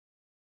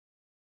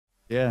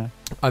Yeah.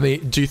 I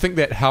mean, do you think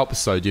that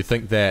helps though? Do you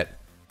think that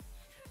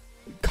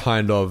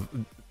kind of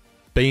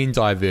being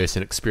diverse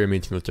and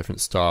experimenting with different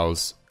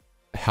styles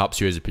helps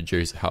you as a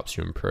producer, helps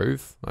you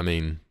improve? I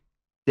mean,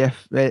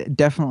 It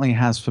definitely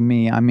has for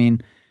me. I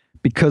mean,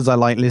 because I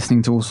like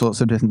listening to all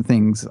sorts of different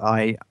things,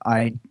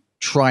 I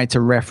try to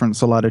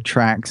reference a lot of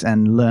tracks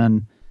and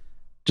learn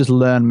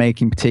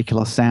making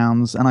particular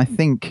sounds. And I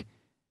think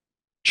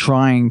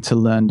trying to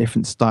learn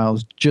different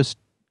styles,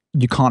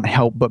 you can't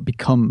help but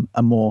become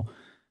a more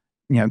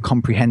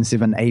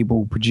comprehensive and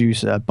able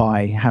producer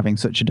by having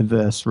such a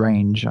diverse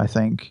range. I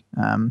think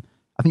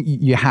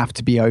you have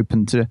to be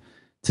open to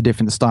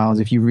different styles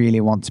if you really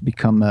want to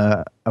become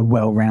a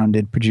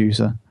well-rounded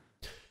producer.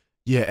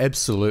 Yeah,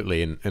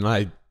 absolutely. And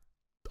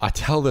I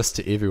tell this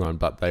to everyone,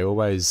 but they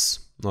always,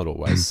 not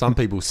always, some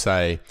people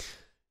say,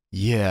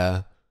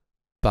 yeah,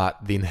 but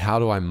then how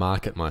do I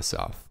market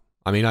myself?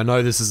 I mean, I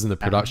know this isn't a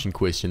production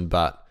question,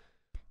 but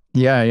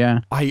yeah.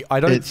 I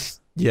don't,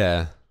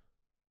 yeah.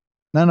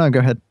 No, go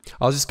ahead.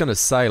 I was just going to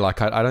say,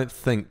 like, I don't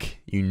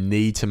think you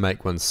need to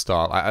make one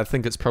style. I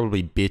think it's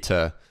probably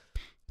better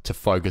to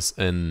focus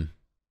in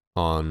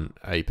on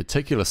a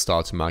particular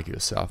style to market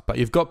yourself. But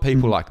you've got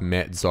people like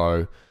Matt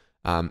Zoe.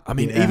 I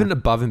mean, even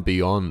above and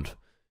beyond,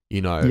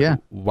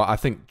 I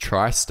think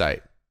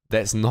Tri-State,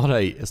 it's not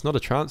a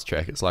trance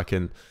track. It's like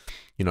a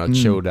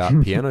chilled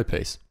out piano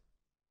piece.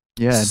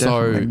 Yeah,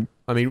 so, definitely.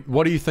 I mean,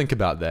 what do you think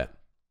about that?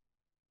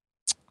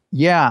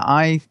 Yeah,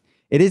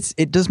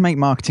 it does make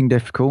marketing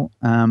difficult.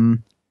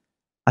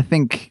 I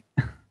think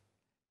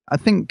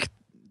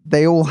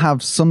they all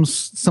have some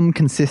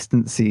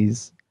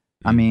consistencies.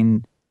 I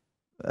mean,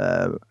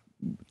 for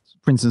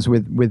instance,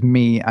 with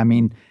me, I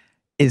mean,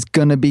 it's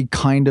gonna be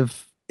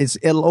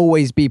it'll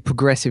always be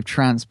progressive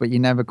trance, but you're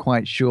never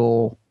quite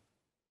sure.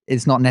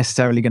 It's not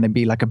necessarily going to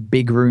be like a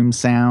big room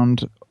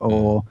sound,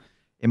 or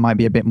it might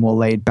be a bit more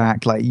laid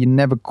back. Like, you're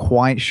never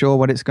quite sure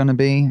what it's going to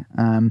be.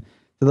 So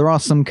there are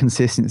some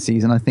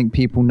consistencies, and I think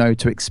people know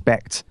to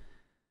expect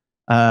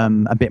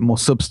a bit more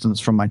substance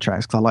from my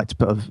tracks, because I like to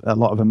put a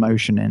lot of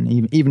emotion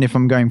in. Even if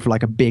I'm going for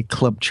like a big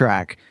club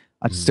track,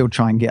 I'd still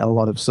try and get a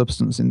lot of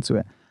substance into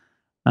it.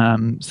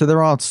 So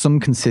there are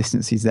some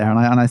consistencies there, and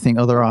I think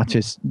other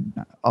artists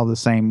are the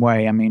same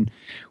way. I mean,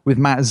 with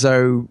Matt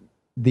Zoe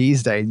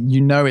these days,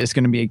 it's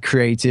going to be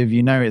creative,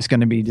 it's going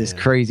to be this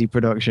crazy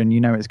production,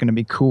 it's going to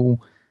be cool.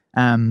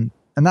 And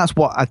that's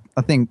what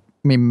I think.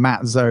 I mean,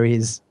 Matt Zoe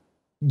is,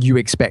 you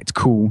expect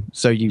cool,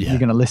 so you're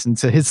going to listen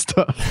to his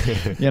stuff,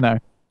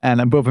 and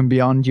above and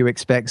beyond, you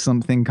expect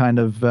something kind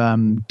of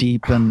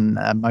deep and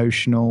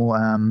emotional.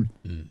 And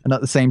at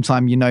the same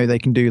time, they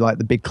can do like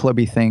the big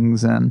clubby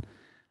things, and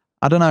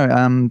I don't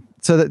know.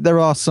 So that there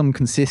are some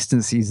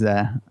consistencies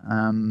there,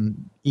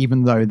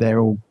 even though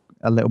they're all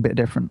a little bit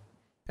different.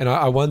 And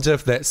I wonder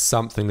if that's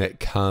something that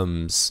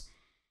comes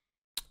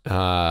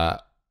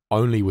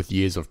only with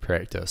years of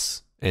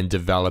practice and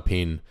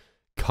developing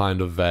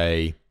kind of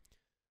a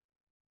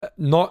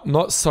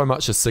not so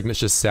much a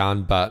signature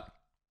sound, but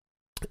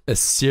a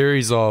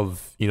series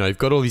of, you've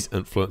got all these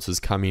influences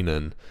coming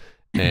in,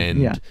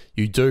 and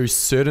you do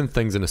certain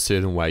things in a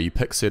certain way. You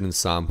pick certain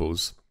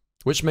samples,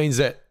 which means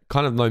that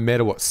kind of no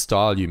matter what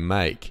style you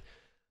make,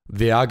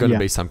 there are going to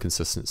be some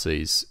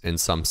consistencies and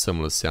some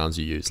similar sounds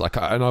you use. Like,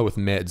 I know with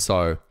Matt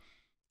Zoe,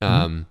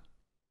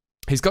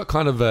 he's got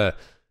kind of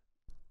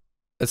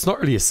it's not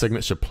really a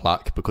signature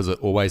pluck, because it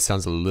always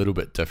sounds a little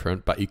bit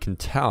different, but you can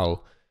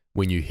tell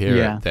when you hear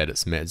it that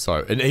it's Matt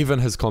Zoe, and even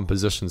his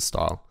composition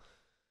style.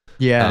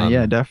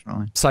 Yeah,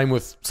 definitely. Same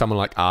with someone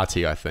like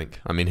Artie, I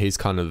think. I mean, he's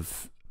kind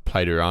of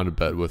played around a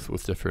bit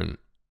with different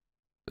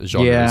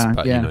genres,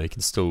 but you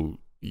can still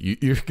you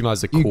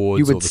recognize the chords.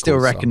 You would still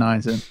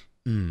recognize it.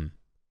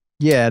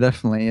 Yeah,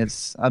 definitely.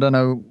 I don't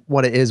know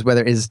what it is,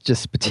 whether it is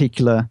just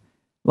particular,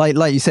 like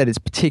you said, it's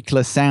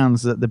particular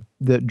sounds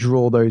that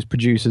draw those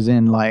producers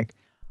in. Like,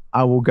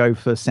 I will go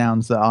for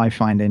sounds that I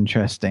find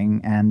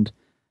interesting, and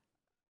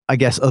I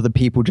guess other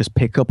people just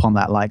pick up on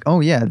that. Like,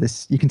 oh yeah,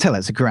 you can tell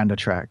it's a Karanda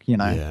track,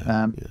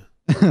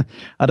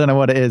 I don't know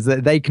what it is.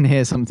 They can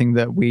hear something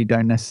that we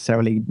don't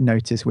necessarily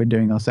notice we're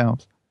doing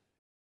ourselves.